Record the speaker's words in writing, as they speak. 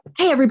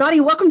Hey, everybody,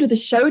 welcome to the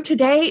show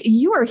today.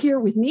 You are here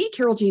with me,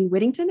 Carol Jean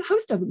Whittington,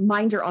 host of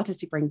Mind Your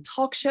Autistic Brain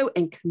talk show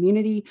and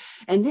community.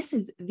 And this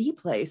is the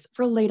place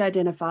for late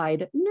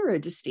identified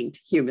neurodistinct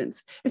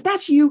humans. If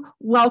that's you,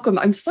 welcome.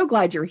 I'm so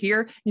glad you're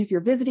here. And if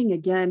you're visiting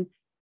again,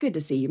 good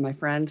to see you, my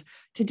friend.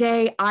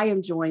 Today, I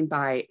am joined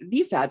by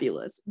the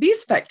fabulous, the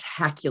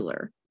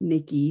spectacular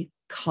Nikki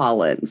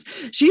Collins.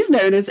 She's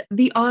known as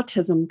the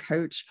autism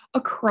coach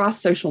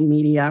across social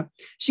media.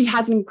 She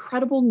has an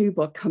incredible new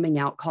book coming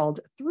out called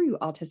Through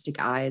Autistic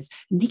Eyes.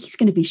 Nikki's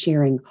going to be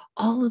sharing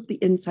all of the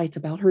insights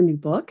about her new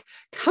book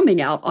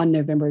coming out on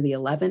November the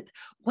 11th,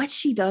 what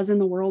she does in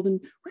the world,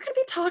 and we're going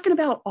to be talking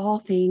about all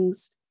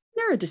things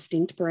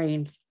neurodistinct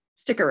brains.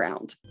 Stick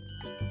around.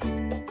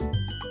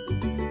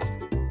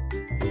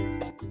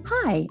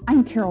 Hi,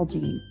 I'm Carol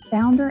Jean,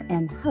 founder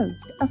and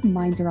host of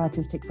Mind Your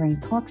Autistic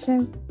Brain talk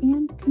show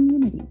and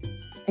community.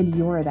 And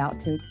you're about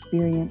to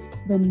experience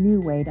the new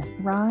way to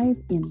thrive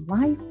in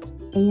life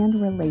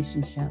and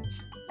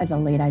relationships as a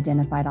late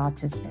identified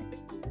autistic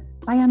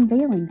by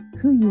unveiling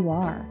who you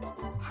are,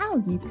 how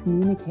you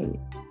communicate,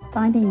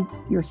 finding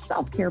your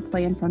self-care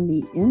plan from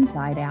the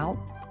inside out,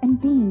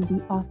 and being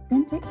the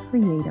authentic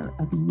creator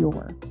of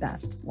your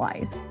best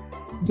life.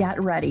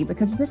 Get ready,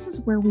 because this is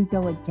where we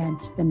go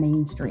against the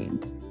mainstream,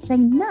 say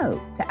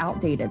no to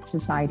outdated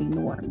society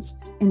norms,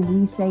 and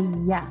we say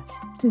yes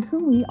to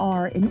who we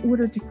are in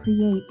order to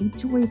create a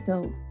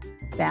joy-filled,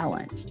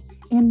 balanced,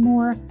 and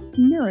more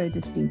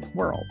neurodistinct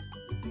world.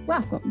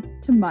 Welcome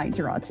to Mind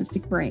Your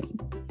Autistic Brain.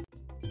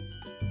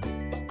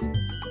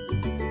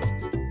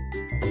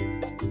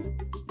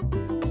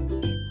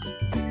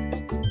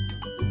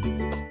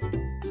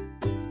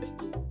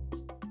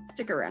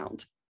 Stick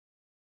around.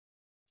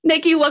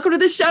 Nikki, welcome to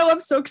the show. I'm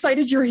so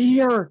excited you're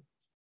here.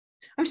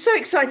 I'm so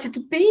excited to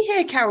be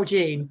here, Carol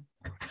Jean.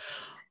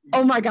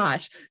 Oh my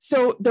gosh.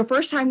 So the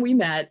first time we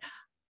met,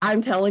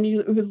 I'm telling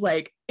you, it was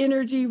like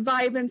energy,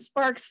 vibe, and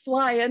sparks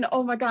flying.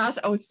 Oh my gosh.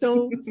 I was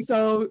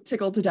so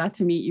tickled to death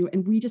to meet you.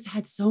 And we just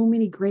had so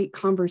many great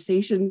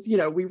conversations. You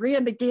know, we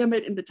ran the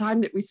gamut in the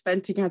time that we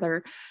spent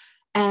together.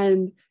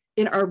 And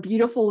in our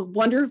beautiful,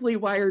 wonderfully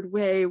wired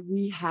way,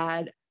 we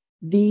had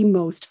the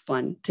most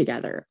fun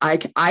together. I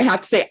have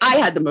to say, I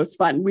had the most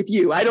fun with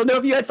you. I don't know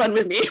if you had fun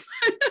with me.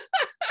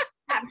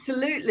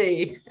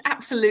 Absolutely.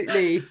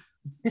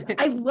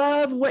 I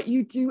love what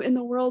you do in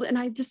the world, and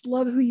I just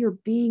love who you're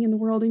being in the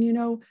world. And, you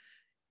know,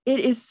 it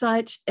is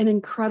such an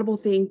incredible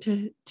thing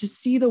to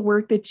see the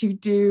work that you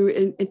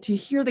do and to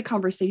hear the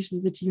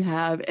conversations that you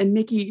have. And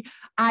Nikki,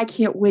 I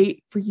can't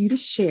wait for you to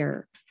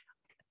share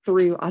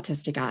Through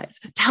Autistic Eyes.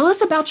 Tell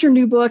us about your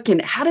new book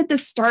and how did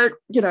this start?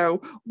 You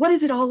know, what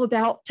is it all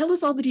about? Tell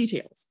us all the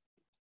details.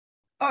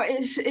 Oh,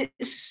 it's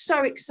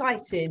so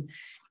exciting.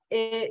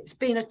 It's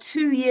been a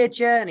 2-year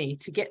journey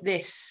to get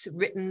this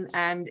written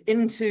and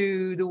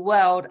into the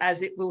world,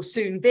 as it will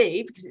soon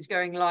be, because it's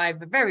going live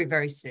very,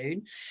 very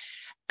soon.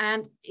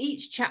 And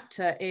each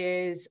chapter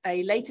is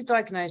a later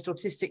diagnosed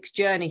autistic's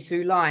journey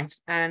through life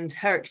and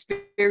her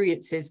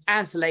experiences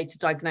as a later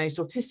diagnosed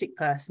autistic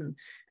person.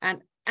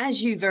 And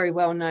as you very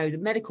well know, the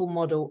medical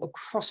model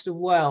across the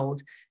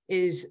world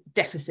is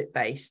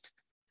deficit-based.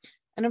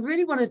 And I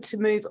really wanted to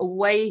move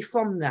away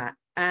from that.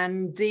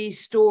 And these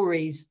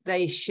stories,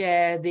 they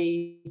share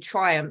the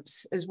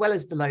triumphs as well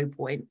as the low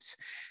points.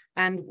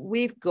 And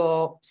we've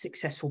got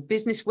successful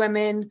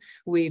businesswomen,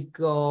 we've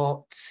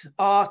got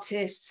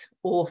artists,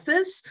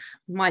 authors.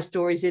 My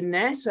story's in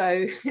there,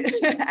 so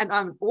and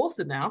I'm an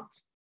author now.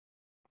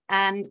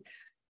 And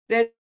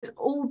there's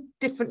all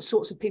different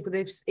sorts of people.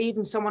 There's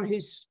even someone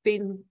who's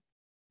been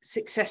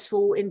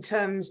successful in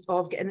terms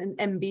of getting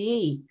an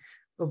MBE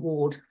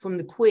award from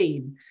the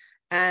Queen.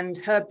 And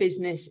her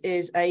business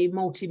is a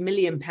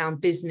multi-million-pound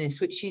business,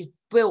 which she's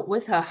built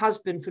with her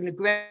husband from the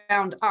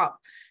ground up.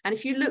 And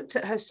if you looked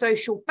at her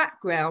social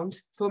background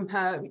from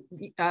her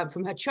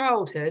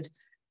childhood,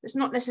 it's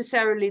not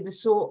necessarily the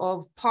sort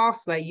of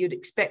pathway you'd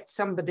expect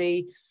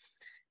somebody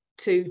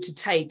to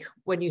take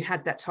when you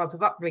had that type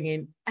of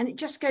upbringing. And it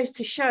just goes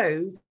to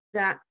show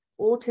that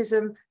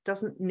autism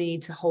doesn't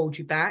need to hold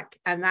you back.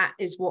 And that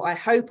is what I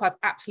hope I've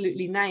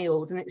absolutely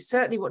nailed. And it's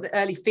certainly what the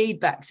early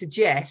feedback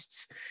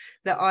suggests,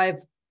 that I've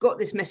got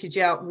this message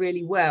out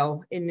really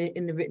well in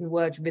the written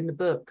words within the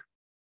book.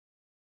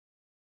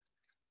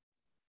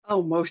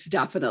 Oh, most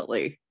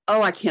definitely.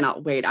 Oh, I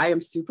cannot wait. I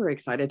am super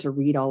excited to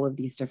read all of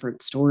these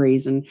different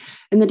stories and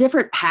the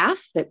different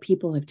path that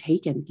people have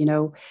taken. You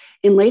know,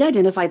 in late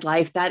identified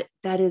life, that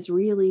is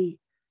really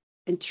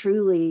and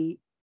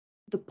truly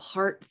the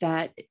part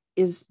that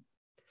is,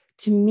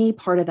 to me,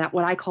 part of that,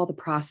 what I call the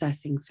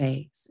processing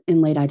phase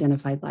in late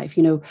identified life.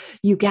 You know,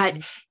 you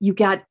get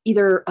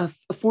either a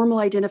formal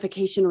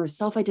identification or a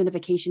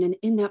self-identification. And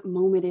in that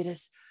moment, it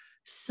is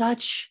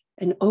such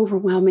an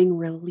overwhelming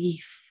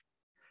relief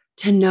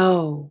to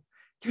know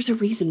there's a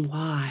reason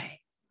why.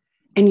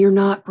 And you're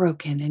not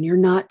broken and you're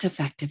not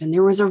defective. And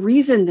there was a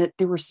reason that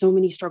there were so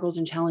many struggles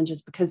and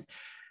challenges, because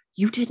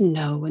you didn't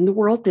know and the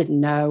world didn't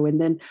know. And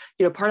then,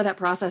 you know, part of that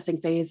processing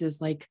phase is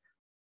like,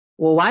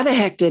 well, why the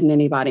heck didn't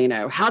anybody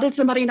know? How did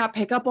somebody not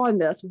pick up on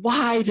this?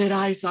 Why did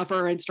I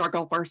suffer and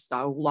struggle for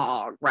so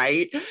long?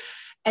 Right.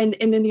 And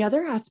then the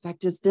other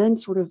aspect is then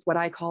sort of what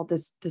I call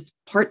this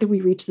part that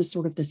we reach this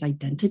sort of this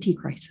identity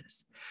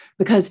crisis,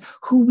 because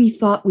who we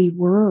thought we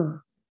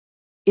were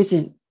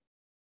isn't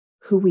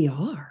who we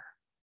are.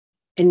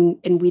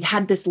 And we'd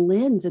had this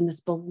lens and this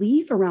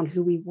belief around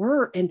who we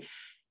were. And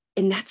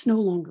that's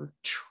no longer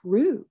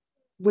true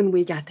when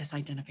we got this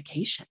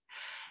identification.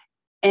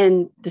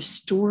 And the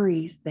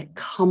stories that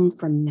come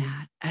from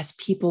that as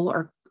people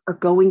are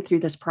going through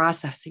this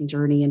processing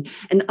journey and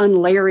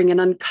unlayering and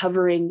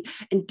uncovering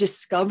and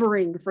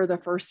discovering for the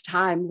first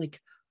time, like,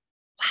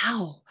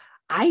 wow,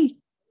 I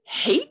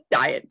hate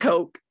Diet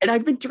Coke. And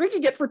I've been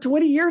drinking it for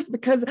 20 years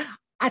because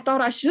I thought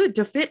I should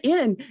to fit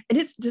in. And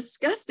it's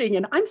disgusting.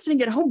 And I'm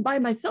sitting at home by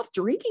myself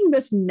drinking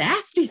this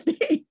nasty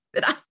thing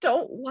that I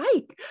don't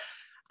like.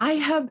 I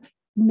have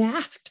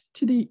masked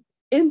to the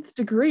nth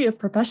degree of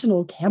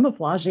professional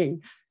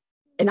camouflaging.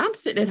 And I'm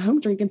sitting at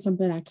home drinking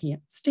something I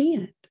can't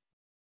stand.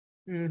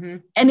 Mm-hmm.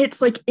 And it's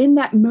like in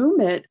that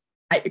moment,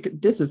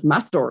 this is my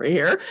story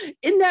here.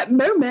 In that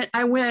moment,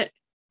 I went,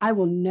 I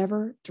will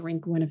never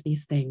drink one of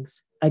these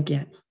things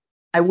again.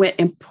 I went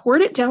and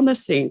poured it down the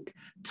sink,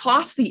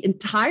 tossed the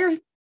entire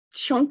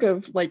chunk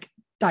of like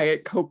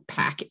Diet Coke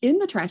pack in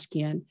the trash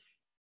can,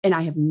 and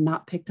I have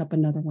not picked up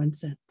another one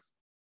since.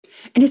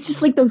 And it's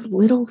just like those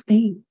little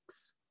things.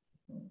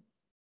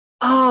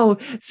 Oh,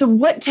 so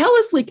tell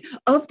us like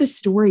of the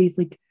stories,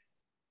 like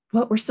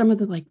what were some of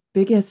the like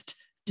biggest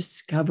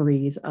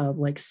discoveries of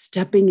like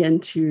stepping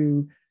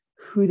into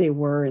who they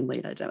were in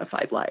late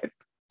identified life?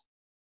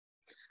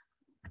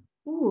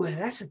 Oh,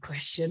 that's a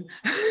question.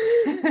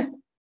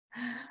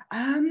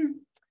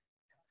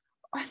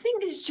 I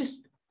think it's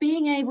just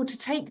being able to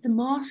take the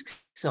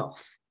masks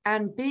off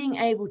and being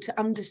able to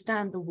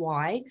understand the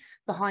why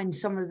behind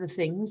some of the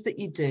things that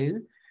you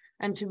do,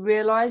 and to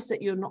realize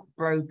that you're not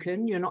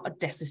broken, you're not a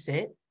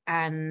deficit,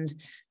 and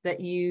that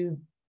you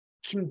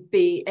can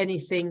be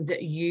anything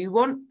that you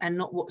want and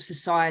not what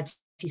society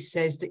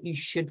says that you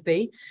should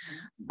be.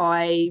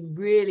 I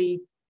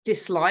really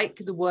dislike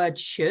the word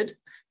should,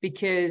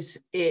 because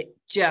it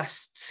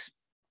just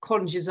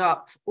conjures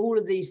up all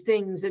of these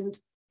things. And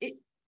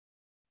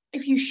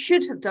if you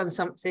should have done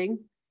something,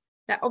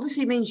 that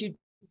obviously means you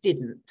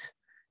didn't.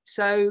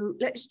 So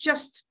let's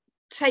just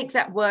take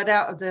that word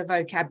out of the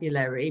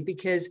vocabulary,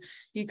 because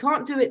you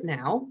can't do it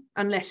now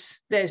unless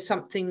there's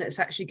something that's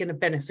actually going to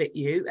benefit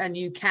you, and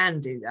you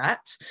can do that.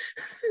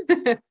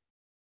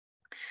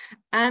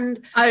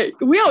 And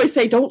we always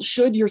say, don't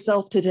should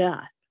yourself to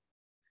death.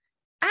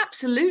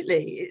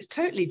 Absolutely. It's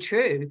totally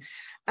true.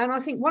 And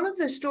I think one of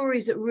the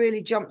stories that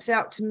really jumps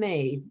out to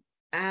me,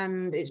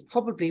 and it's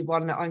probably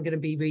one that I'm going to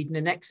be reading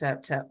an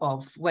excerpt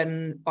of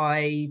when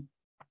I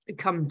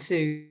come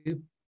to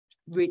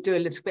do a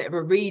little bit of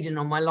a reading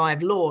on my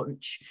live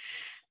launch.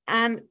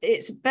 And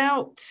it's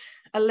about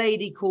a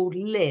lady called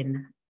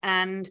Lynn,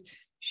 and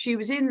she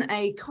was in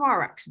a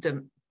car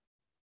accident.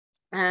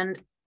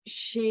 And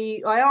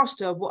I asked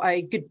her what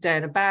a good day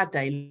and a bad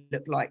day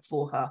looked like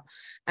for her.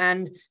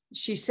 And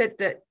she said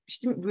that she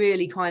didn't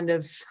really kind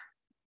of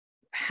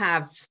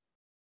have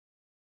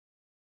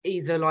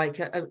either like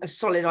a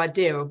solid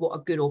idea of what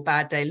a good or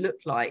bad day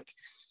looked like,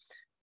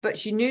 but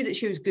she knew that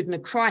she was good in a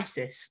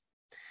crisis.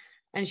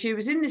 And she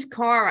was in this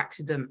car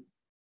accident,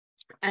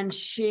 and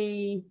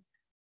she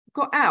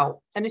got out,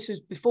 and this was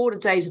before the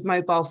days of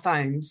mobile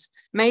phones,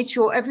 made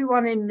sure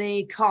everyone in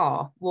the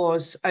car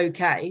was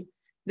okay,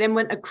 then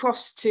went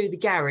across to the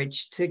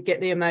garage to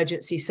get the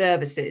emergency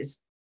services.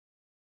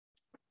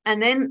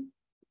 And then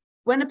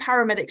when the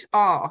paramedics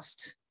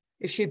asked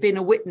if she'd been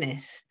a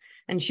witness,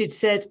 and she'd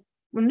said,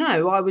 well,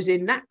 no, I was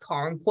in that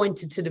car, and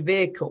pointed to the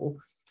vehicle,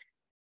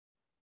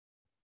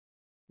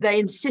 they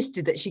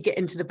insisted that she get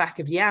into the back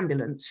of the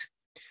ambulance.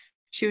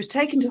 She was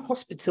taken to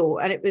hospital,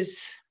 and it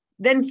was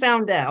then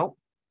found out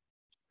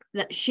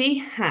that she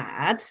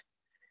had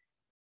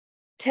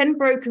 10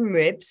 broken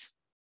ribs,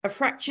 a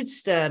fractured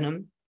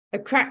sternum, a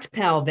cracked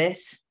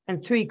pelvis,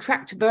 and 3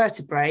 cracked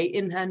vertebrae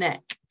in her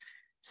neck.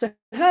 So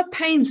her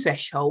pain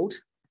threshold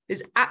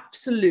is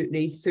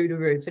absolutely through the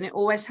roof, and it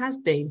always has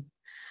been.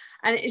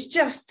 And it's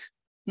just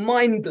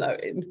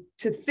mind-blowing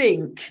to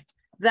think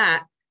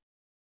that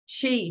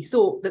she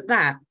thought that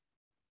that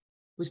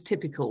was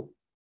typical,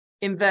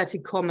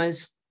 inverted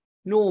commas,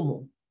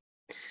 normal.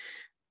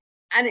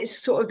 And it's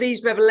sort of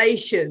these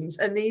revelations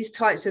and these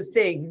types of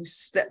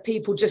things that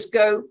people just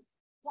go,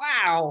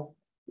 wow,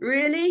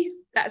 really?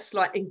 That's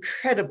like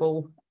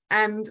incredible.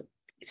 And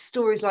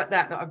stories like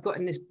that I've got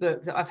in this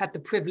book, that I've had the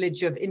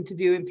privilege of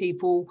interviewing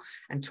people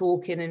and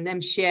talking, and them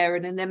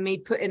sharing, and then me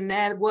putting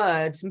their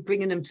words and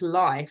bringing them to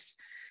life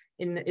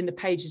in the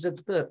pages of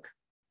the book.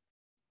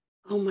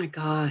 Oh my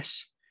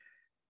gosh.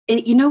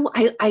 And you know,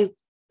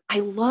 I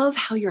love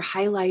how you're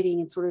highlighting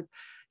and sort of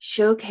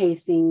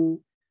showcasing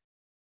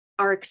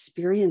our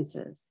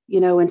experiences, you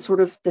know, and sort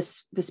of the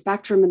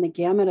spectrum and the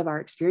gamut of our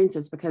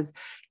experiences, because,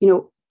 you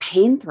know,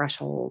 pain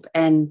threshold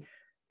and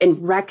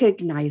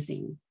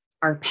recognizing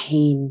our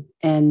pain,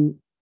 and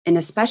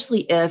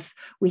especially if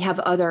we have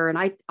other, and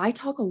I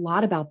talk a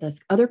lot about this,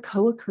 other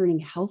co-occurring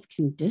health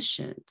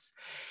conditions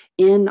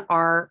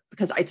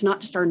because it's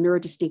not just our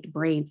neurodistinct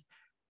brains.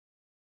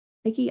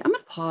 Nikki, I'm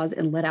going to pause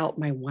and let out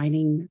my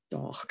whining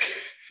dog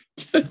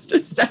just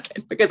a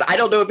second, because I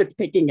don't know if it's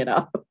picking it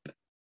up.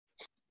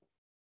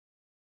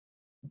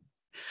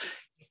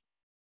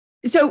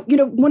 So,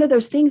 one of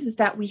those things is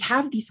that we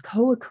have these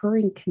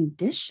co-occurring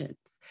conditions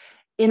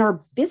in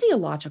our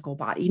physiological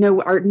body,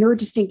 our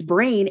neurodistinct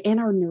brain and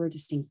our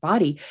neurodistinct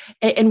body.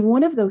 And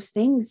one of those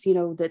things,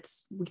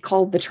 we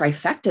call the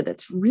trifecta,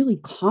 that's really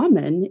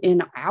common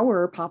in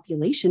our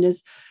population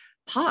is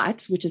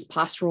POTS, which is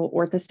postural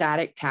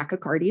orthostatic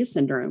tachycardia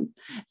syndrome,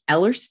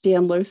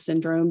 Ehlers-Danlos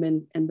syndrome,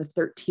 and the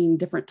 13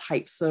 different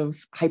types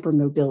of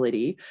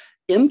hypermobility,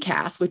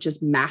 MCAS, which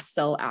is mast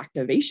cell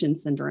activation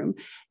syndrome,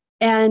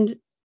 and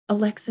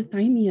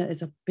alexithymia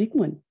is a big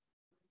one.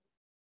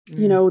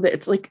 That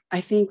it's like,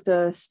 I think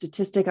the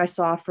statistic I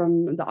saw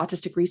from the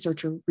autistic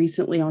researcher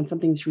recently on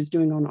something she was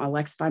doing on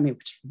alexithymia,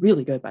 which is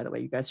really good, by the way,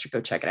 you guys should go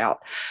check it out.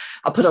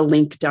 I'll put a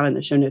link down in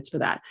the show notes for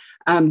that.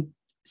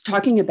 It's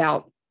talking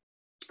about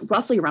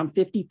roughly around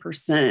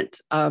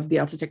 50% of the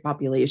autistic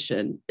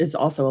population is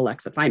also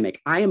alexithymic.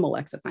 I am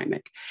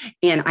alexithymic,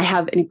 and I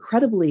have an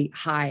incredibly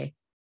high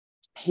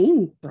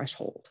pain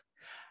threshold.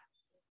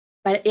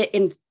 But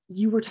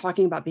you were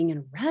talking about being in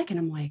a wreck, and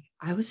I'm like,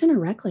 I was in a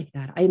wreck like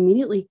that. I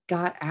immediately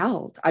got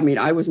out. I mean,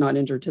 I was not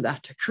injured to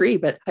that degree,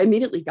 but I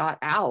immediately got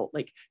out,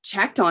 like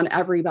checked on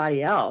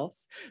everybody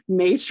else,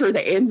 made sure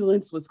the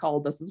ambulance was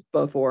called. This is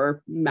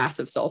before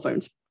massive cell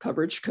phones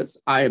coverage,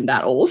 because I am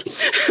that old.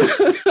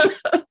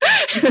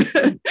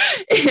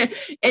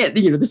 and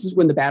this is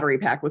when the battery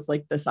pack was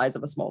like the size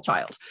of a small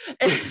child.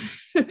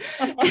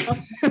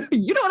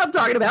 You know what I'm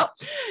talking about.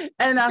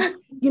 And, and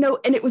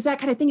it was that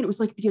kind of thing. And it was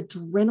like the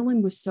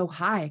adrenaline was so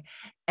high.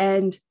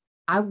 And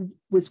I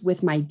was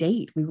with my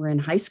date. We were in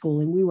high school,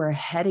 and we were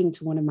heading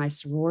to one of my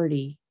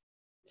sorority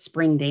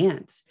spring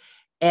dance.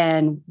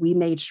 And we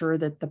made sure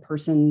that the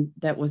person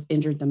that was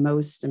injured the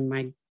most, and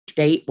my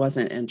date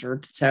wasn't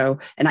injured. And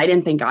I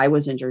didn't think I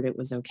was injured. It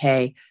was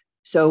okay.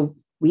 So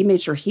we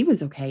made sure he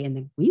was okay. And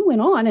then we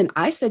went on, and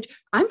I said,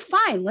 I'm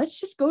fine. Let's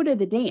just go to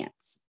the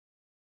dance.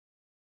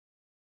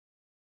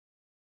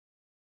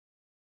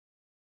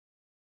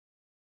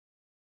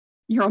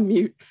 You're on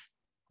mute.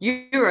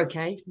 You're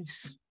okay.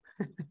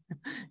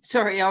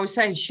 Sorry, I was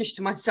saying shush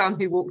to my son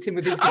who walked in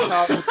with his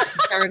guitar and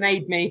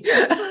serenade me.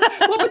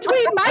 Well,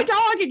 between my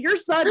dog and your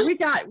son, we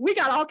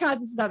got all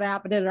kinds of stuff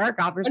happening in our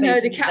conversation. I know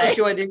the cat will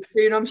join in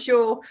soon, I'm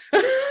sure.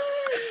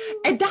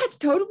 And that's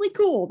totally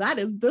cool. That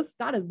is this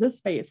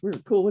space. We're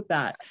cool with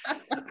that.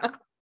 But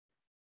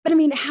I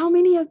mean, how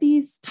many of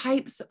these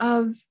types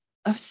of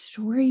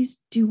stories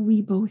do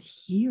we both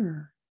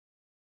hear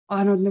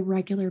on a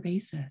regular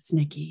basis,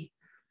 Nikki?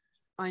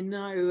 I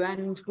know,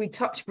 and we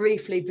touched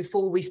briefly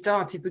before we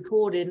started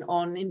recording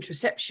on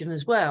interoception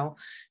as well.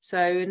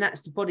 And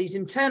that's the body's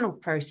internal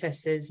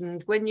processes.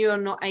 And when you're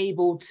not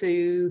able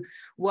to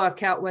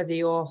work out whether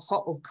you're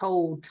hot or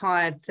cold,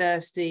 tired,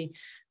 thirsty,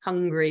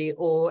 hungry,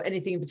 or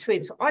anything in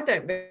between. So I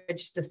don't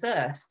register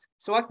thirst.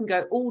 So I can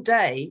go all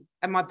day,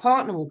 and my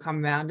partner will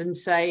come around and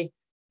say,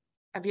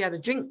 have you had a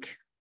drink?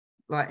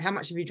 Like, how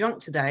much have you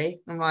drunk today?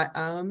 I'm like,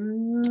 I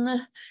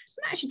haven't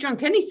actually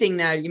drunk anything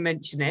now you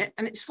mention it.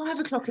 And it's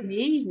 5 o'clock in the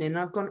evening, and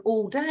I've gone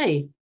all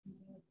day.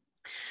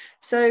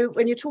 So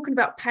when you're talking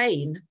about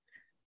pain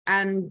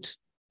and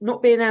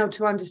not being able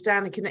to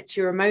understand and connect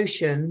to your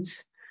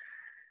emotions,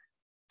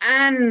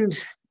 and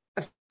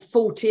a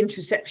faulty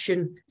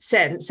interoception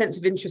sense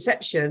of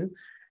interoception,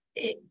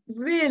 it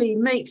really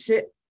makes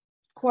it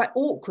quite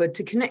awkward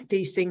to connect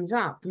these things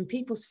up. And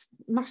people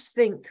must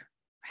think,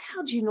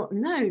 how do you not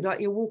know? Like,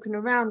 you're walking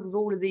around with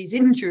all of these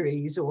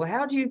injuries, or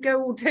how do you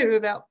go all day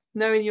without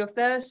knowing you're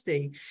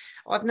thirsty?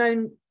 I've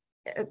known,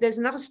 there's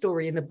another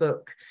story in the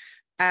book,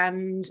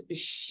 and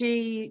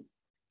she's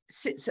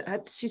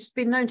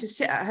been known to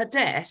sit at her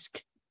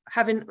desk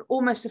having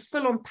almost a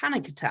full-on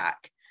panic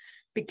attack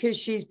because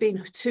she's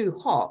been too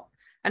hot.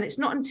 And it's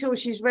not until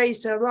she's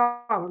raised her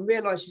arm and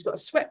realized she's got a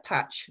sweat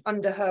patch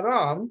under her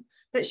arm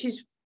that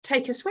she's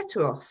take her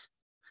sweater off.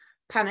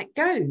 Panic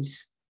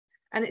goes.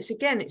 And it's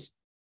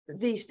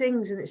these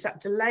things, and it's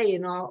that delay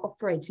in our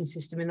operating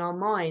system, in our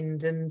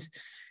mind, and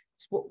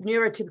it's what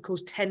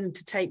neurotypicals tend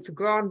to take for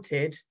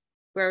granted,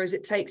 whereas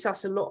it takes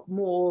us a lot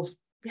more.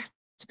 We have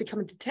to become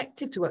a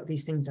detective to work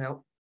these things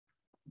out.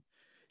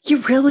 You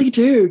really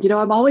do.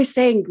 I'm always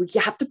saying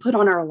you have to put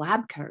on our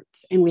lab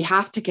coats, and we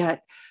have to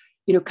get,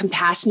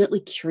 compassionately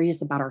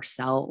curious about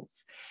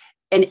ourselves.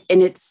 And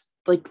it's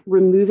like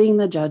removing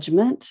the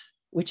judgment,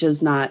 which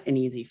is not an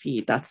easy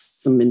feat. That's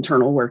some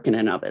internal work in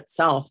and of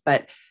itself,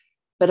 but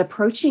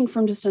approaching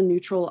from just a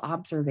neutral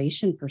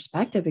observation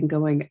perspective and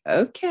going,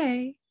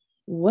 okay,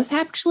 what's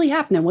actually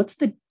happening? What's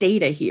the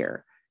data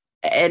here?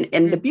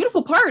 And the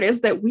beautiful part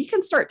is that we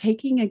can start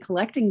taking and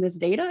collecting this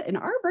data, and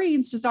our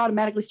brains just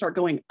automatically start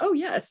going, oh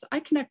yes, I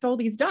connect all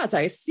these dots,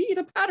 I see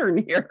the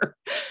pattern here,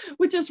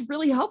 which is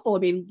really helpful. I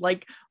mean,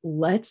 like,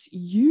 let's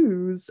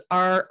use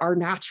our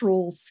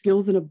natural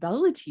skills and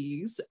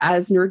abilities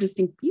as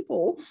neurodistinct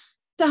people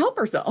to help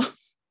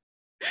ourselves.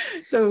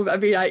 So I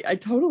mean,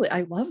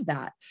 I love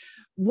that.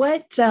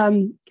 What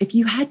if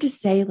you had to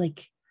say,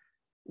 like,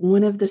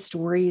 one of the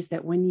stories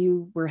that when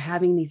you were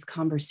having these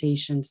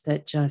conversations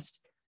that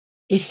just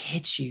it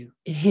hits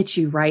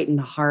you right in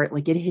the heart,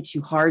 like it hits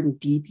you hard and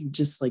deep, you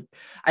just, like,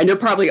 I know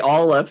probably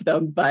all of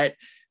them, but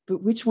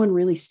which one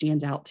really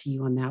stands out to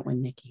you on that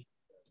one, Nikki?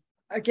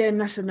 Again,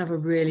 that's another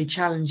really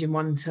challenging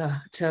one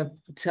to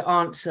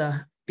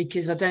answer,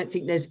 because I don't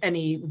think there's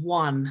any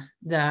one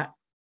that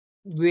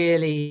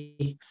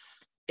really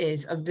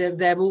is.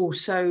 They're all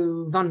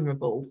so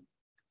vulnerable,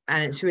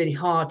 and it's really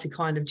hard to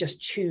kind of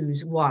just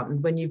choose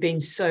one when you've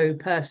been so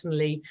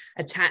personally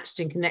attached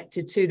and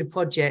connected to the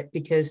project.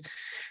 Because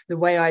the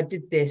way I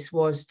did this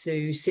was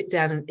to sit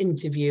down and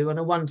interview on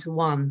a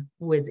one-to-one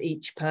with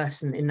each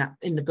person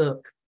in the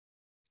book.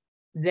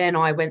 Then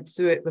I went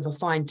through it with a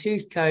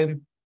fine-tooth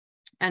comb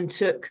and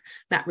took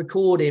that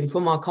recording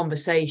from our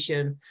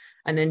conversation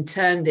and then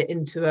turned it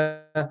into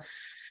a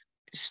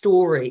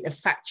story, a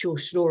factual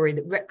story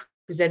that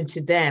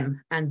represented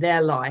them and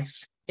their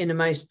life in the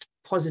most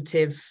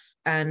positive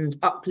and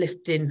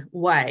uplifting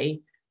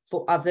way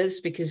for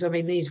others. Because I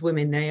mean, these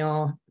women, they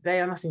are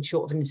nothing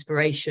short of an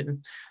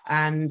inspiration.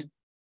 And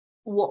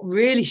what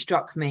really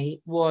struck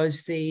me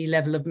was the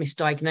level of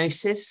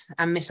misdiagnosis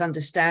and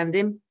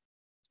misunderstanding,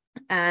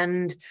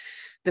 and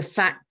the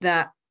fact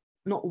that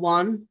not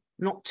one,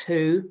 not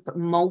two, but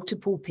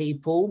multiple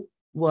people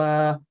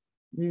were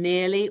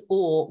nearly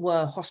or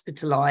were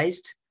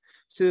hospitalized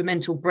through a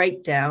mental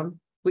breakdown,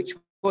 which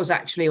was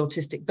actually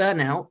autistic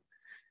burnout.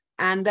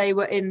 And they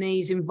were in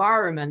these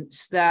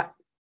environments that,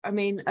 I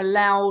mean, a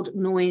loud,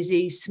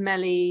 noisy,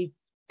 smelly,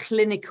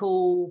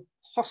 clinical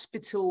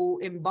hospital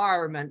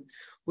environment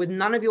with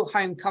none of your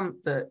home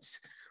comforts,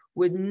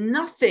 with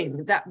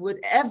nothing that would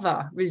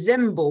ever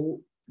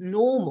resemble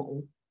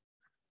normal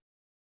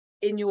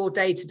in your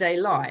day-to-day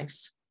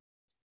life,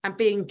 and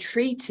being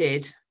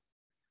treated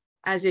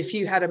as if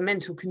you had a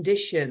mental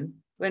condition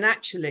when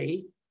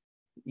actually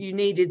you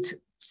needed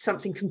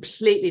something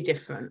completely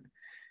different.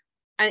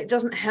 And it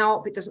doesn't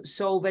help, it doesn't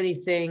solve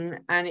anything,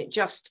 and it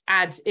just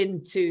adds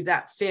into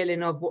that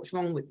feeling of what's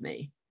wrong with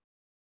me?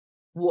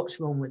 What's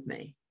wrong with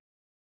me?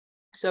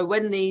 So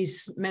when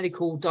these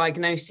medical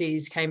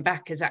diagnoses came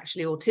back as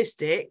actually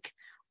autistic,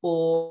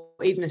 or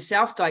even a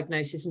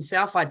self-diagnosis and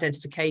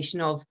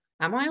self-identification of,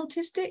 am I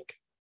autistic?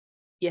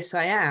 Yes,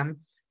 I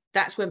am.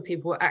 That's when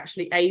people were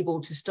actually able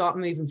to start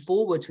moving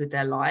forwards with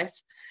their life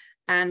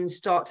and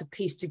start to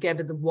piece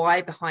together the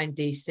why behind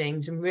these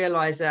things and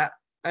realize that,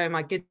 oh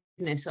my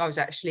goodness, I was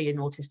actually in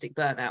autistic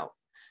burnout.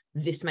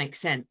 This makes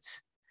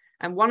sense.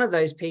 And one of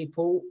those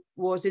people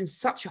was in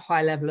such a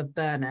high level of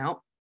burnout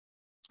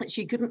that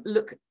she couldn't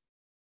look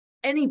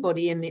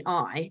anybody in the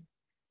eye,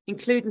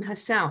 including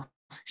herself.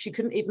 She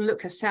couldn't even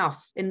look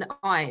herself in the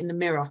eye in the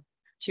mirror.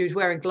 She was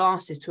wearing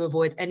glasses to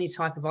avoid any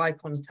type of eye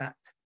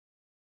contact.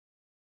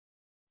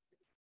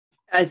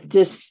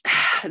 This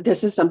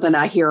is something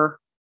I hear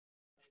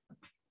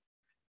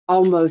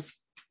almost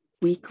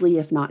weekly,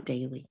 if not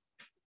daily.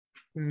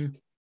 Mm.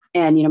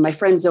 And, you know, my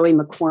friend Zoe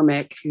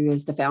McCormick, who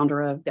is the founder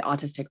of the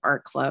Autistic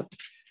Art Club,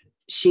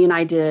 she and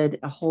I did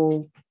a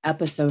whole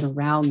episode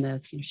around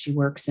this. You know, she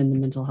works in the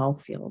mental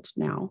health field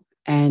now.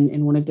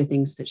 And one of the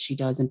things that she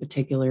does in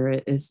particular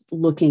is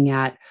looking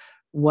at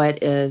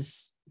what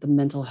is the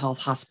mental health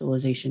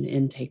hospitalization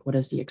intake, what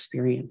is the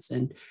experience?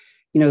 And,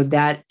 you know,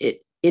 that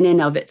it in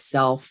and of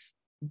itself,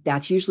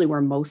 that's usually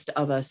where most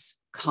of us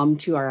come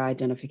to our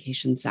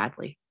identification,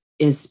 sadly,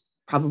 is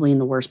probably in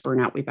the worst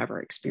burnout we've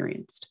ever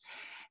experienced.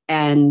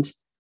 And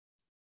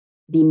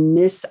the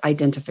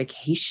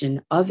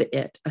misidentification of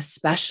it,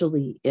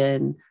 especially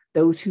in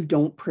those who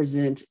don't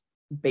present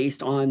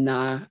based on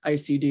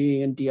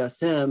ICD and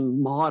DSM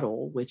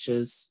model, which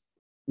is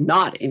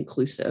not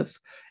inclusive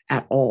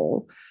at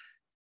all,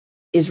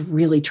 is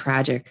really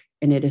tragic.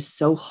 And it is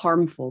so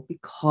harmful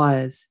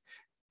because,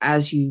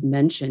 as you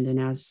mentioned, and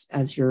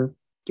as your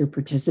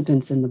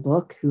participants in the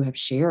book who have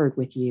shared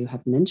with you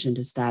have mentioned,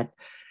 is that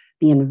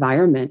the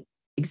environment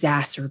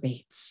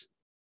exacerbates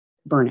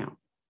burnout.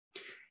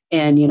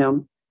 And, you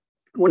know,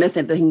 one of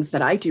the things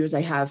that I do is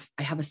I have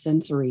a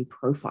sensory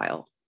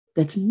profile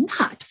that's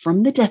not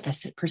from the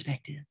deficit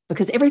perspective,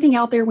 because everything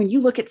out there, when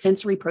you look at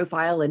sensory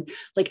profile and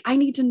like, I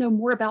need to know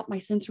more about my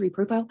sensory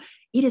profile,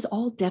 it is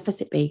all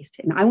deficit based.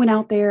 And I went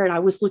out there and I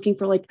was looking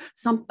for like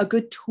a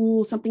good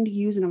tool, something to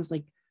use. And I was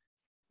like,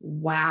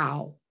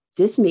 wow,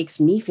 this makes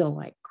me feel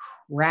like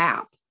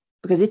crap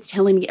because it's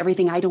telling me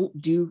everything I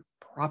don't do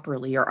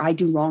properly or I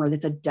do wrong, or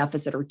that's a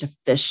deficit or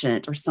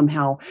deficient or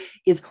somehow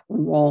is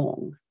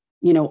wrong.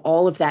 You know,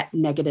 all of that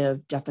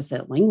negative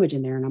deficit language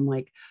in there. And I'm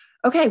like,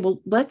 okay,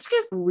 well, let's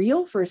get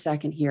real for a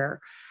second here.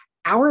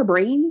 Our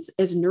brains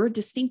as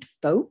neurodistinct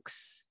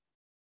folks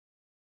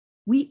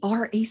We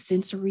are a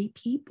sensory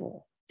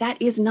people.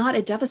 That is not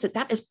a deficit.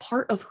 That is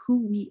part of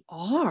who we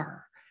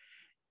are.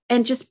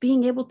 And just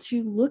being able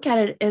to look at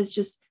it as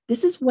just,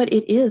 this is what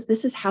it is.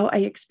 This is how I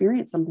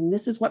experience something.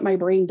 This is what my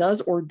brain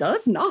does or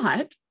does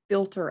not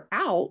filter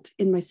out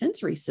in my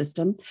sensory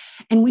system.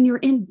 And when you're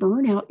in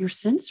burnout, your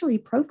sensory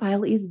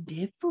profile is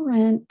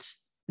different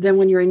than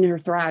when you're in your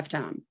thrive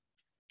time.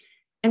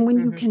 And when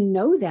you can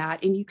know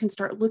that and you can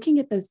start looking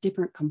at those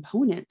different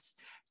components,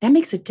 that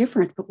makes a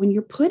difference. But when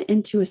you're put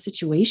into a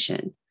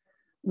situation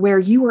where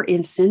you are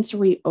in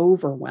sensory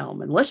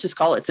overwhelm, and let's just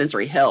call it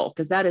sensory hell,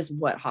 because that is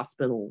what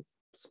hospitals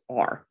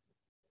are.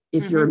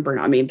 If you're in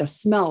burnout, I mean, the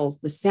smells,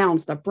 the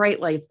sounds, the bright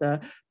lights,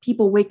 the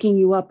people waking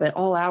you up at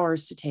all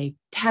hours to take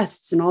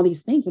tests and all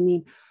these things. I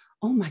mean,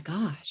 oh my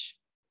gosh.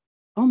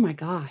 Oh my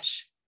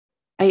gosh.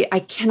 I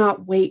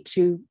cannot wait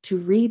to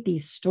read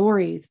these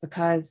stories,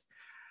 because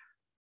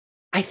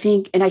I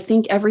think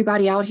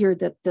everybody out here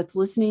that's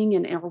listening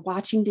and are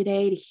watching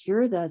today to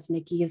hear this,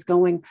 Nikki, is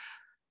going,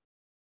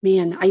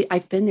 man,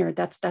 I've been there.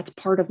 That's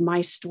part of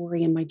my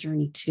story and my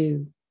journey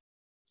too.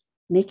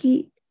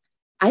 Nikki,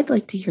 I'd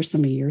like to hear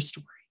some of your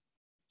story,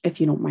 if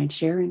you don't mind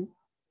sharing.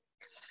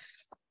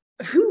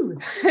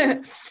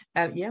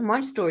 Yeah,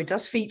 my story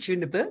does feature in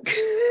the book.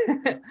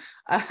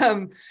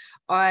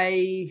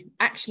 I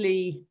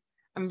actually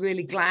am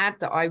really glad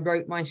that I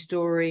wrote my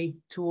story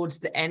towards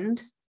the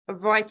end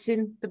of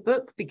writing the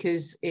book,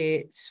 because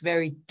it's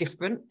very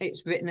different.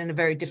 It's written in a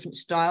very different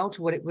style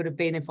to what it would have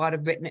been if I'd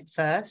have written it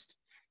first,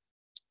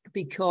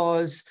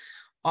 because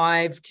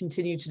I've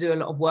continued to do a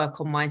lot of work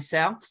on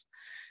myself.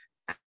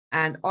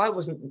 And it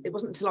wasn't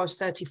until I was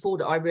 34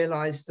 that I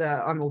realized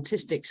that I'm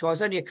autistic. So I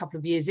was only a couple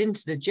of years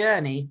into the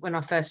journey when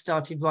I first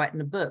started writing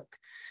the book.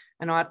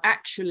 And I'd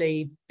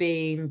actually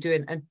been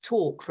doing a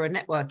talk for a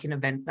networking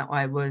event that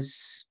I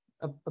was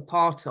a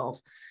part of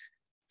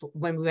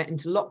when we went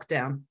into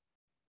lockdown.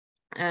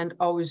 And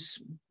I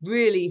was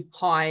really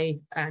high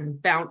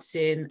and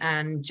bouncing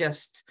and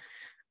just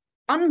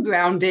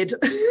ungrounded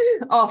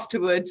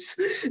afterwards.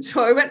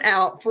 So I went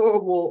out for a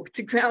walk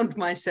to ground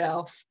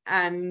myself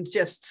and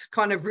just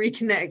kind of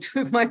reconnect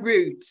with my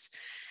roots.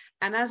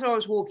 And as I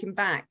was walking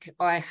back,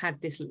 I had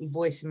this little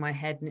voice in my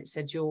head, and it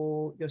said,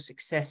 your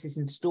success is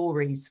in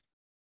stories.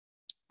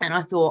 And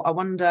I thought, I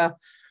wonder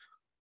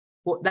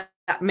what that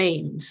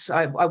means.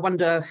 I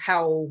wonder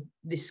how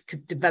this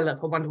could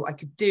develop. I wonder what I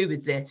could do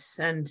with this.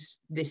 And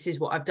this is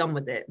what I've done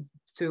with it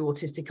through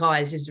Autistic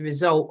Eyes, is the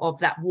result of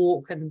that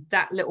walk and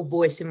that little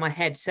voice in my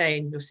head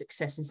saying your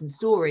successes and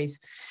stories.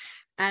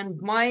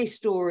 And my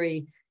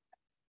story,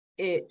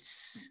 I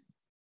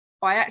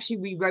actually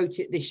rewrote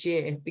it this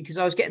year, because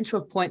I was getting to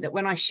a point that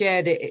when I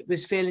shared it, it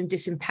was feeling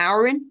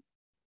disempowering.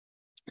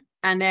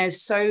 And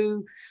there's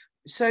so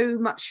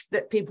much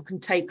that people can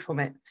take from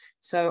it.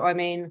 So, I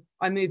mean,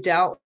 I moved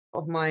out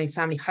of my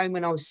family home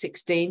when I was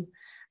 16,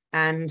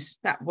 and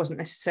that wasn't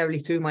necessarily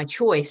through my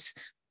choice.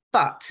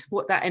 But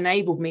what that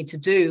enabled me to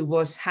do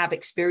was have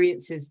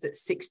experiences that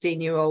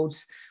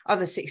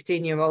other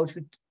 16-year-olds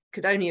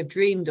could only have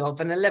dreamed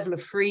of, and a level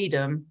of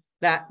freedom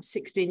that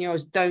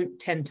 16-year-olds don't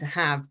tend to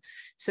have.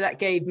 So that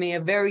gave me a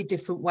very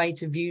different way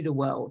to view the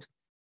world.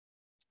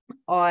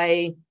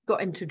 I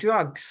got into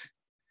drugs,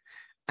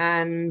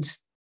 and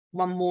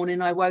one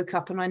morning I woke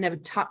up and I never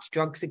touched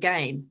drugs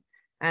again.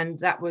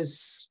 And that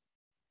was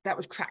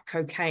crack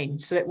cocaine.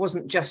 So it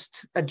wasn't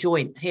just a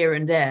joint here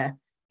and there.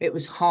 It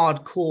was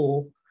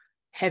hardcore,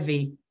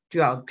 heavy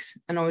drugs.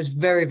 And I was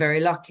very, very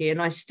lucky.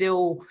 And I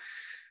still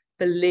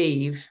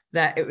believe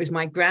that it was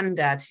my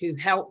granddad who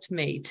helped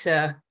me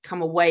to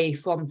come away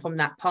from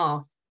that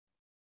path.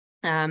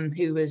 He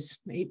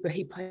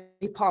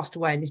passed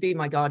away, and he's been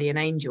my guardian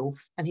angel,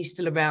 and he's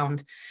still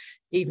around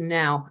even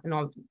now.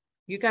 And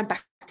you're going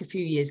back a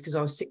few years, because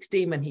I was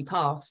 16 when he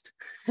passed.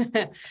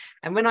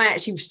 And when I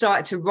actually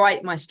started to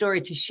write my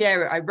story to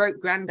share it, I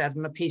wrote Granddad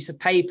on a piece of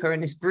paper,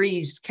 and this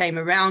breeze came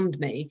around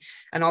me,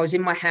 and I was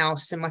in my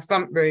house in my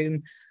front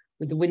room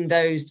with the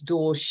windows, the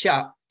doors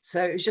shut.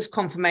 So it was just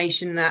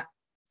confirmation that,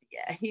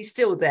 yeah, he's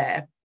still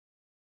there.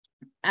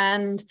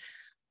 And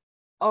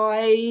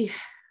I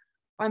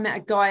met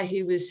a guy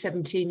who was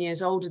 17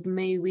 years older than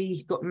me.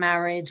 We got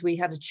married, we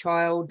had a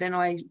child. Then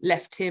I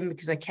left him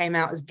because I came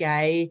out as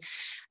gay.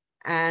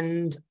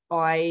 And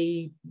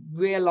I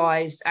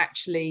realized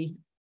actually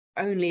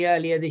only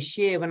earlier this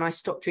year, when I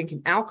stopped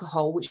drinking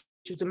alcohol, which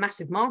was a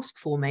massive mask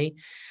for me,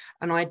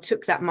 and I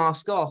took that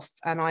mask off,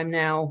 and I'm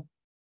now,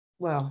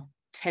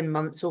 10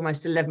 months,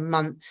 almost 11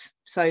 months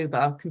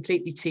sober,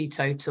 completely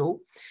teetotal.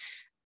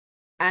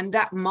 And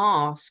that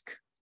mask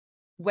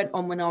went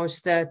on when I was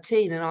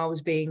 13, and I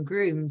was being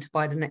groomed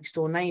by the next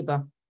door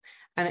neighbor.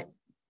 And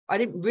I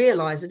didn't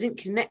realize, I didn't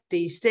connect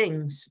these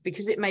things,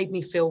 because it made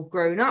me feel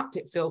grown up.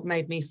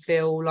 Made me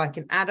feel like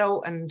an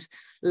adult and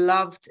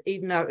loved,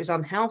 even though it was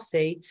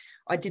unhealthy.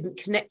 I didn't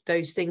connect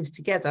those things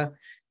together.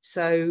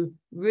 So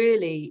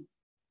really,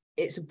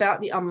 it's about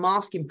the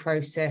unmasking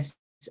process,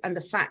 and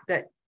the fact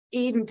that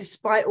even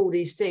despite all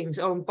these things,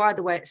 oh, and by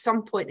the way, at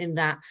some point in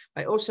that,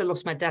 I also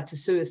lost my dad to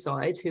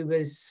suicide, who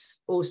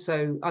was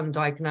also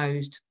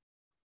undiagnosed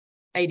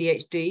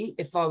ADHD.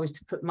 If I was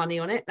to put money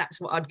on it, that's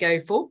what I'd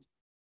go for.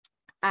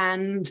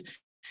 And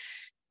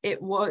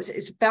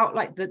it's about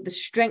like the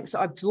strength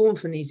that I've drawn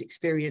from these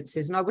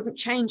experiences. And I wouldn't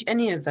change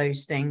any of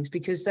those things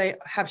because they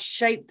have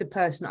shaped the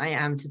person I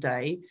am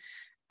today.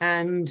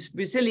 And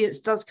resilience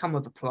does come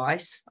with a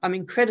price. I'm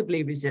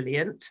incredibly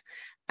resilient.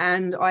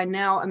 And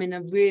I'm in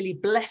a really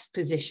blessed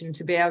position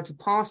to be able to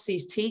pass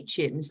these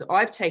teachings that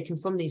I've taken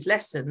from these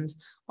lessons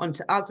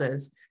onto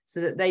others so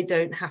that they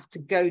don't have to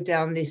go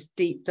down this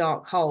deep,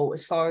 dark hole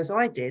as far as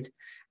I did.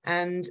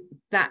 And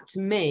that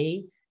to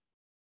me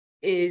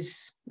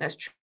that's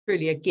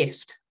truly a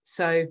gift.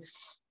 So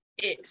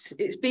it's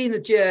been a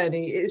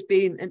journey. It's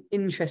been an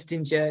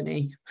interesting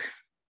journey.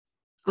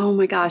 Oh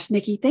my gosh,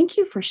 Nikki, thank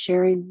you for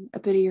sharing a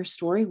bit of your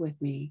story with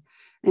me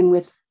and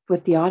with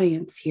the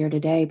audience here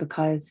today,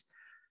 because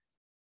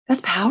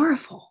that's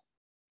powerful.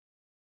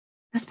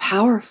 That's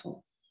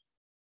powerful.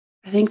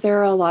 I think there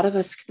are a lot of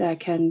us that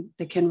can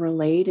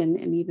relate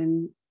and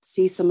even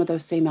see some of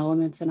those same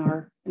elements in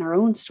our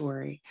own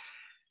story.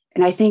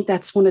 And I think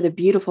that's one of the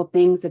beautiful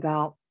things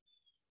about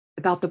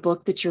the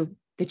book that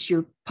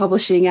you're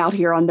publishing out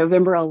here on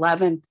November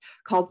 11th,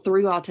 called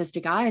Through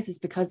Autistic Eyes, is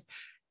because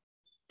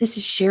this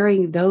is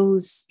sharing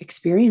those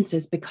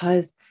experiences,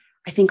 because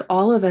I think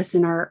all of us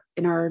in our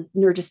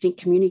neurodistinct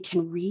community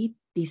can read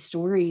these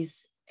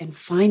stories and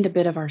find a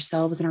bit of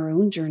ourselves in our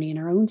own journey and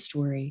our own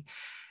story.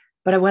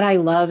 But what I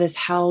love is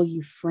how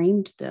you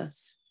framed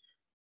this,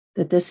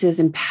 that this is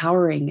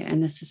empowering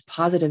and this is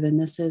positive and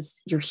this is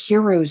your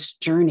hero's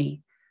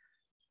journey,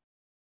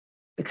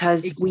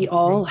 because exactly. We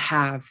all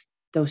have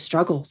those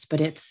struggles, but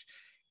it's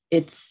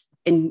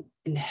and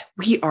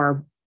we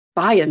are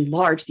by and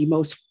large the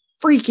most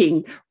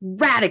freaking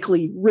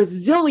radically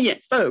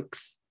resilient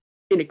folks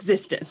in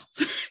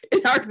existence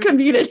in our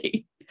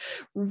community.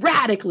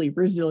 Radically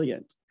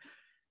resilient.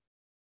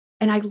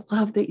 And I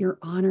love that you're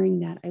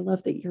honoring that. I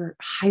love that you're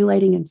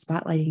highlighting and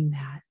spotlighting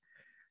that.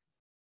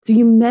 So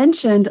you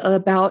mentioned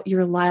about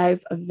your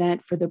live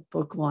event for the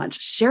book launch.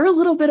 Share a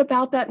little bit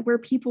about that, where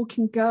people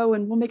can go,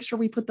 and we'll make sure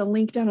we put the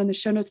link down in the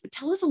show notes, but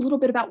tell us a little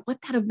bit about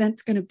what that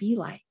event's going to be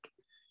like.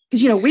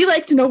 Because, we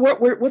like to know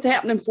what's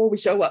happening before we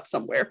show up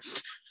somewhere.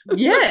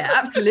 Yeah,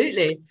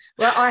 absolutely.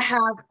 Well, I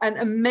have an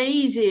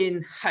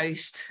amazing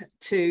host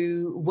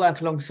to work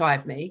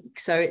alongside me.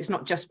 So it's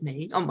not just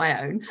me on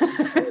my own.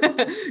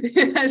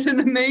 It's an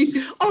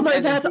amazing... Although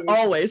that's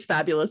always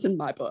fabulous in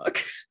my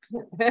book.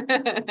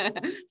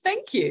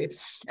 Thank you.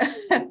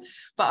 But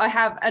I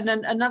have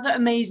another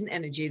amazing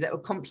energy that will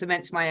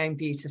complement my own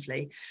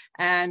beautifully.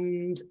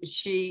 And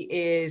she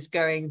is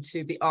going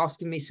to be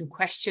asking me some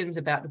questions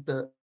about the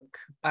book.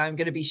 I'm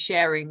going to be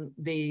sharing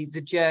the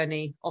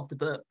journey of the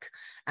book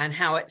and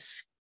how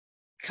it's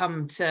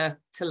come to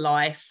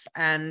life,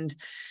 and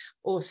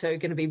also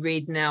going to be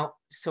reading out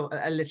sort of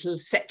a little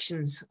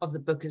sections of the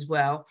book as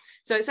well.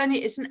 So it's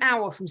an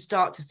hour from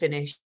start to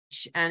finish,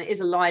 and it is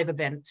a live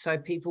event, so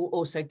people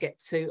also get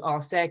to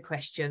ask their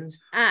questions,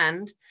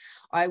 and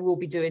I will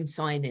be doing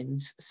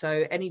sign-ins.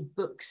 So any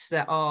books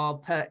that are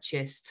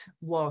purchased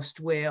whilst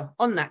we're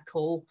on that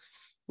call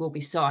will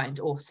be signed,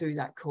 or through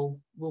that call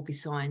will be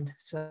signed.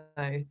 So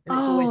it's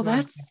always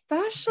nice. That's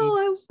special.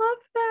 I love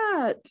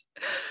that.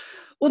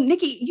 Well,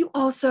 Nikki, you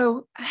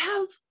also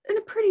have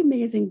a pretty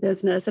amazing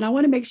business, and I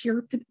want to make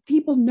sure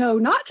people know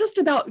not just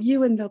about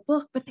you and the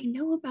book, but they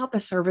know about the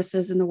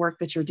services and the work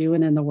that you're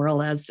doing in the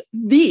world as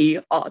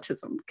the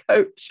autism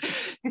coach.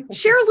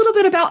 Share a little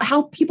bit about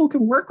how people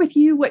can work with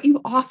you, what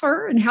you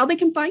offer, and how they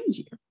can find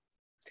you.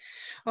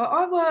 Well,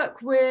 I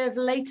work with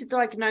later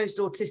diagnosed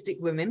autistic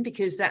women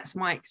because that's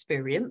my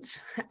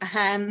experience.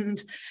 And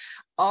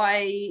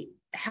I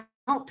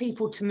help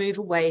people to move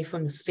away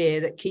from the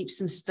fear that keeps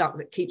them stuck,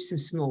 that keeps them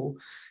small.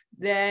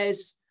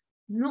 There's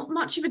not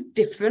much of a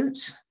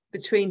difference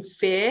between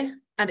fear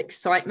and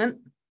excitement,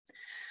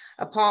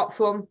 apart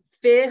from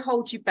fear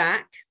holds you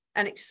back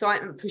and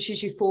excitement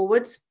pushes you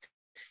forwards.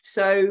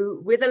 So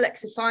with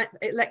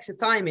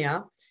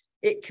alexithymia,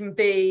 it can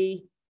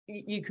be,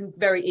 you can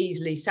very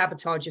easily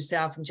sabotage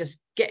yourself and just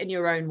get in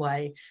your own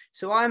way.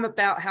 So I'm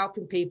about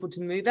helping people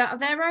to move out of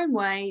their own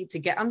way, to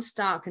get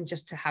unstuck, and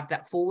just to have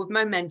that forward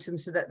momentum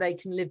so that they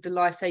can live the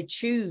life they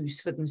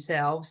choose for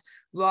themselves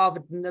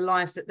rather than the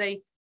life that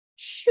they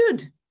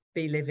should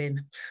be living.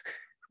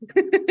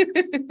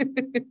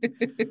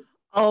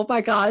 Oh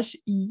my gosh,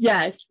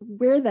 yes.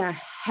 Where the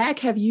heck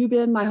have you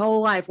been my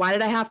whole life? Why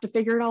did I have to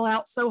figure it all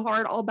out so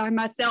hard all by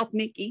myself,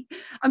 Nikki?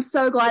 I'm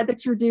so glad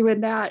that you're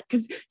doing that,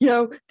 because,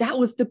 that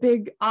was the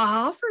big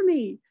aha for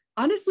me.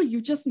 Honestly, you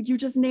just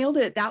nailed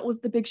it. That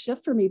was the big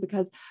shift for me,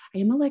 because I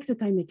am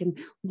alexithymic. And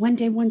one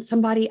day when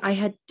somebody I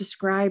had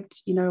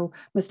described,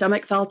 my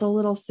stomach felt a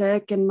little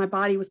sick and my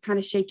body was kind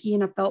of shaky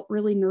and I felt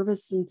really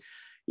nervous, and,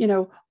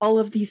 all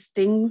of these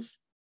things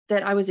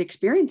that I was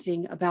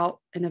experiencing about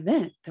an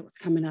event that was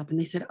coming up. And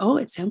they said, "Oh,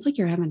 it sounds like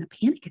you're having a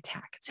panic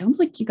attack. It sounds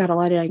like you got a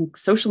lot of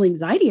social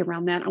anxiety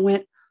around that." I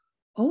went,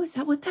 "Oh, is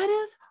that what that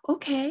is?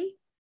 Okay."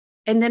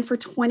 And then for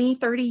 20,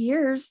 30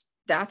 years,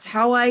 that's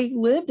how I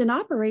lived and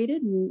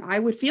operated. And I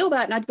would feel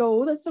that and I'd go,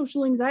 oh, that's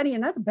social anxiety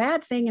and that's a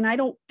bad thing. And I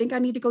don't think I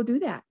need to go do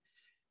that.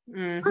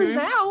 Turns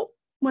out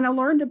when I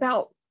learned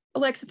about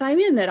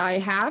alexithymia that I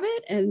have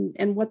it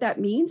and what that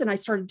means, and I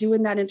started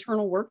doing that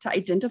internal work to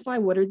identify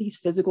what are these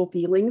physical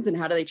feelings and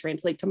how do they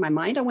translate to my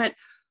mind, I went,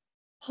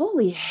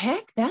 holy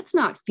heck, that's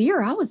not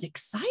fear. I was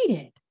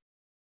excited.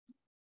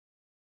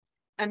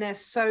 And they're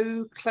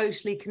so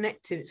closely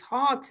connected. It's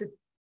hard to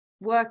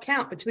work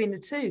out between the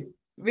two.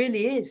 It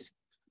really is.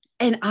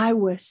 And I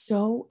was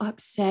so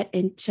upset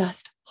and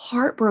just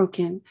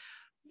heartbroken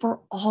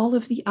for all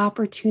of the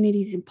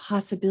opportunities and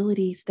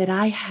possibilities that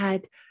I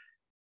had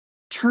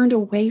turned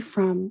away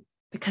from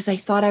because I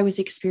thought I was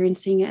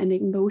experiencing an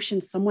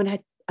emotion someone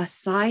had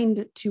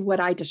assigned to what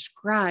I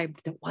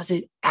described that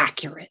wasn't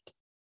accurate.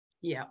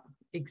 Yeah,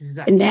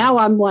 exactly. And now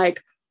I'm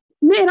like,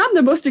 man, I'm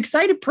the most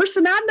excited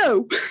person I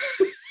know.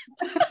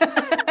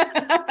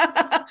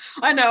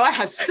 I know, I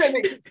have so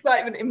much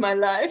excitement in my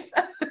life.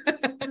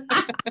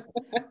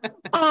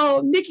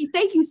 Oh, Nikki,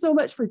 thank you so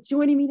much for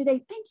joining me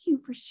today. Thank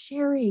you for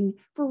sharing,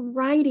 for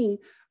writing,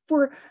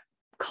 for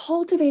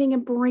cultivating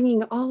and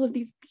bringing all of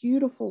these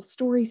beautiful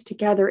stories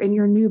together in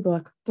your new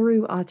book,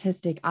 Through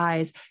Autistic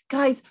Eyes.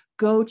 Guys,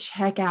 go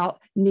check out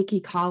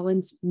Nikki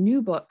Collins'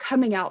 new book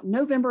coming out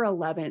November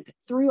 11th,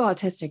 Through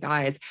Autistic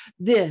Eyes.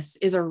 This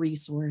is a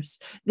resource.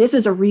 This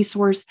is a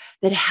resource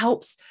that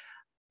helps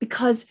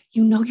because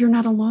you know you're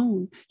not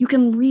alone. You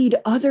can read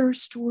other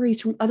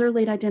stories from other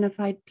late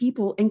identified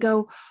people and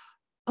go,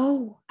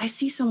 oh, I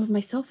see some of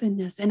myself in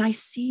this, and I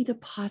see the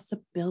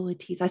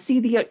possibilities. I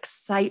see the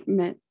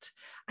excitement.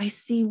 I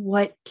see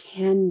what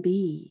can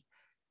be,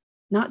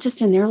 not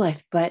just in their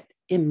life, but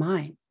in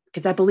mine,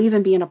 because I believe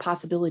in being a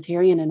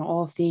possibilitarian in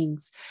all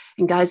things.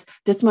 And guys,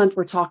 this month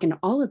we're talking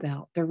all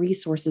about the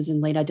resources in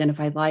late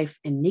identified life,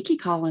 and Nikki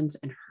Collins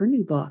and her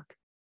new book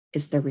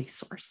is the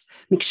resource.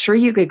 Make sure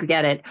you go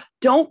get it.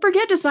 Don't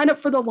forget to sign up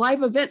for the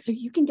live event so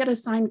you can get a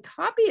signed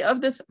copy of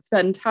this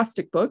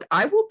fantastic book.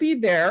 I will be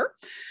there.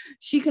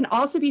 She can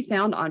also be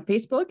found on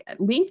Facebook,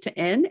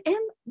 LinkedIn,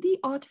 and the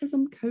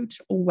Autism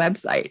Coach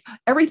website.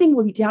 Everything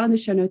will be down in the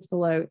show notes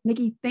below.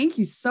 Nikki, thank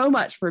you so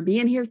much for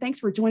being here. Thanks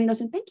for joining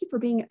us. And thank you for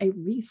being a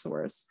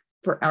resource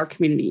for our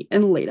community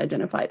in late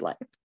identified life.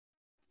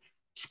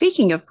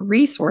 Speaking of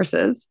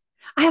resources,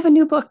 I have a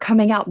new book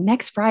coming out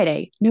next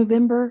Friday,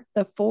 November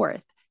the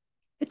 4th.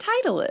 The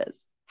title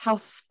is How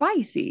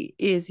Spicy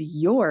Is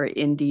Your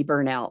ND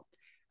Burnout?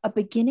 A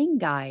Beginning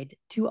Guide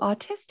to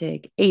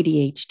Autistic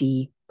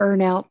ADHD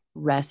Burnout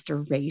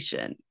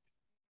Restoration.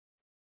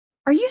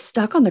 Are you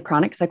stuck on the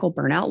chronic cycle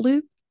burnout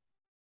loop?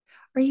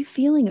 Are you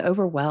feeling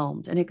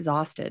overwhelmed and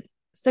exhausted,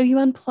 so you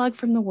unplug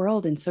from the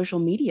world and social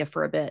media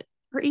for a bit,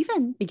 or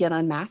even begin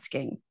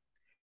unmasking?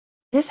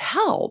 This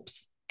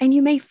helps, and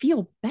you may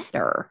feel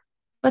better,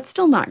 but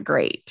still not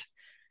great.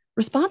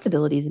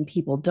 Responsibilities and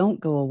people don't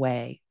go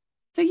away.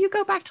 So you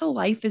go back to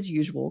life as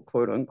usual,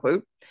 quote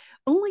unquote,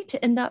 only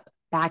to end up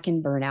back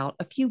in burnout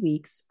a few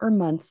weeks or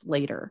months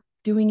later,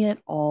 doing it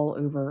all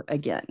over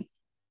again.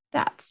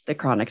 That's the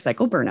chronic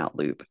cycle burnout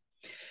loop.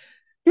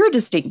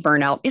 Neurodistinct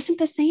burnout isn't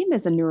the same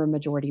as a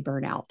neuromajority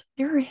burnout.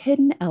 There are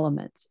hidden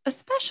elements,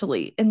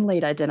 especially in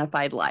late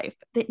identified life,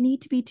 that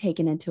need to be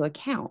taken into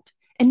account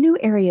and new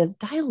areas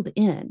dialed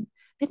in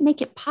that make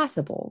it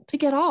possible to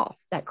get off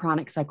that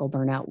chronic cycle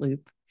burnout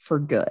loop for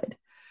good.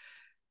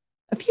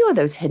 A few of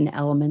those hidden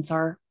elements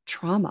are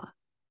trauma,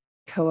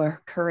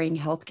 co-occurring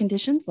health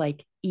conditions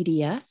like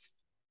EDS,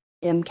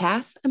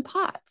 MCAS, and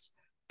POTS,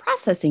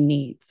 processing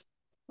needs,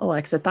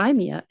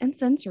 alexithymia, and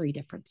sensory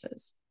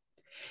differences.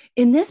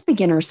 In this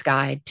beginner's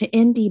guide to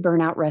ND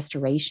burnout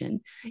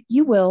restoration,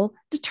 you will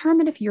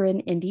determine if you're in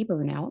ND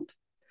burnout,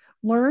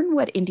 learn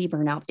what ND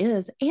burnout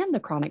is and the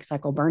chronic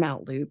cycle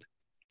burnout loop,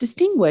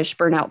 distinguish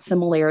burnout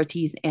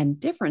similarities and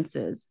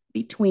differences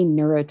between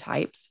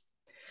neurotypes,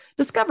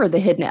 discover the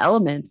hidden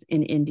elements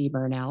in ND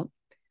burnout,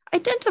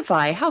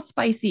 identify how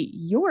spicy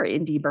your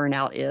ND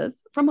burnout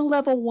is from a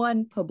level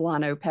 1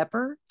 poblano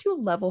pepper to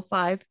a level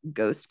 5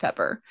 ghost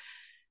pepper.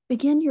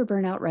 Begin your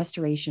burnout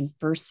restoration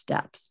first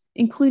steps,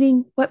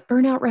 including what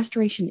burnout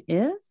restoration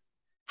is,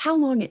 how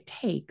long it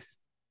takes,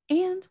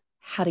 and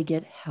how to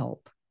get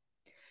help.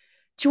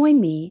 Join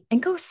me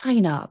and go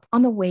sign up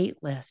on the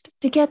wait list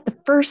to get the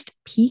first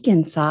peek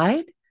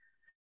inside,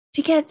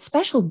 to get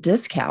special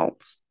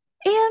discounts,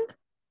 and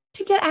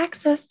to get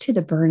access to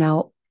the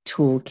Burnout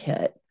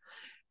Toolkit.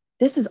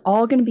 This is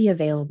all going to be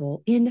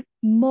available in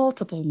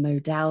multiple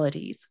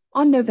modalities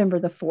on November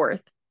the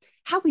 4th.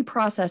 How we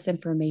process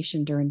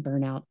information during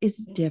burnout is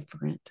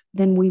different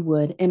than we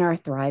would in our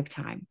Thrive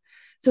time.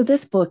 So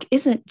this book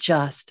isn't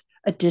just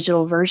a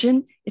digital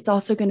version. It's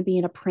also going to be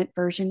in a print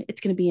version.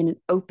 It's going to be in an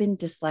open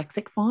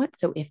dyslexic font.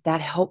 So if that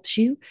helps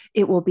you,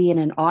 it will be in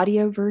an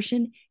audio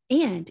version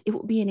and it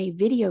will be in a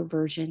video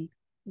version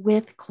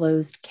with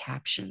closed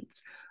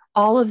captions.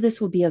 All of this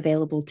will be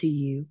available to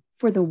you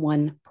for the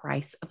one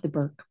price of the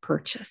book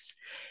purchase.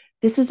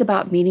 This is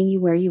about meeting you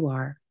where you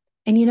are.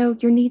 And you know,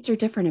 your needs are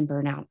different in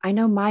burnout. I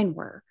know mine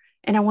were.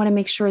 And I want to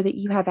make sure that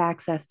you have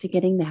access to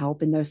getting the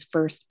help in those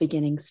first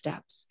beginning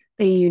steps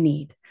that you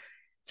need.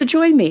 So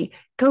join me.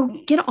 Go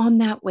get on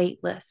that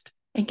wait list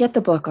and get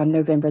the book on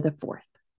November the 4th.